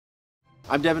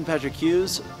I'm Devin Patrick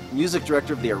Hughes, music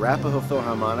director of the Arapahoe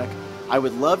Philharmonic. I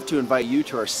would love to invite you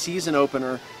to our season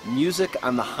opener, Music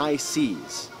on the High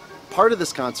Seas. Part of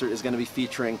this concert is going to be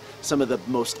featuring some of the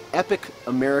most epic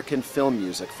American film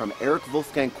music, from Erich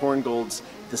Wolfgang Korngold's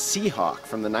The Seahawk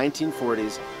from the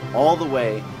 1940s all the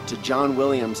way to John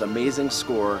Williams' amazing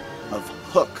score of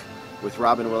Hook with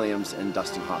Robin Williams and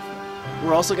Dustin Hoffman.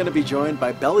 We're also going to be joined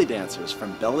by belly dancers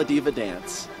from Bella Diva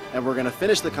Dance, and we're going to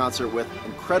finish the concert with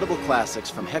incredible classics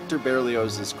from Hector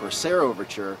Berlioz's Corsair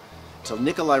Overture to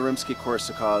Nikolai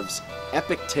Rimsky-Korsakov's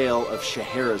epic tale of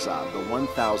Scheherazade, the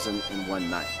 1001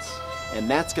 Nights. And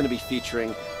that's going to be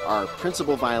featuring our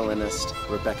principal violinist,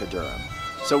 Rebecca Durham.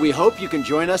 So we hope you can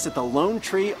join us at the Lone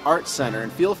Tree Art Center,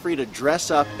 and feel free to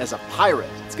dress up as a pirate.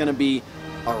 It's going to be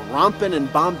a rompin'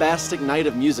 and bombastic night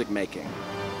of music making.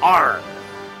 Arr!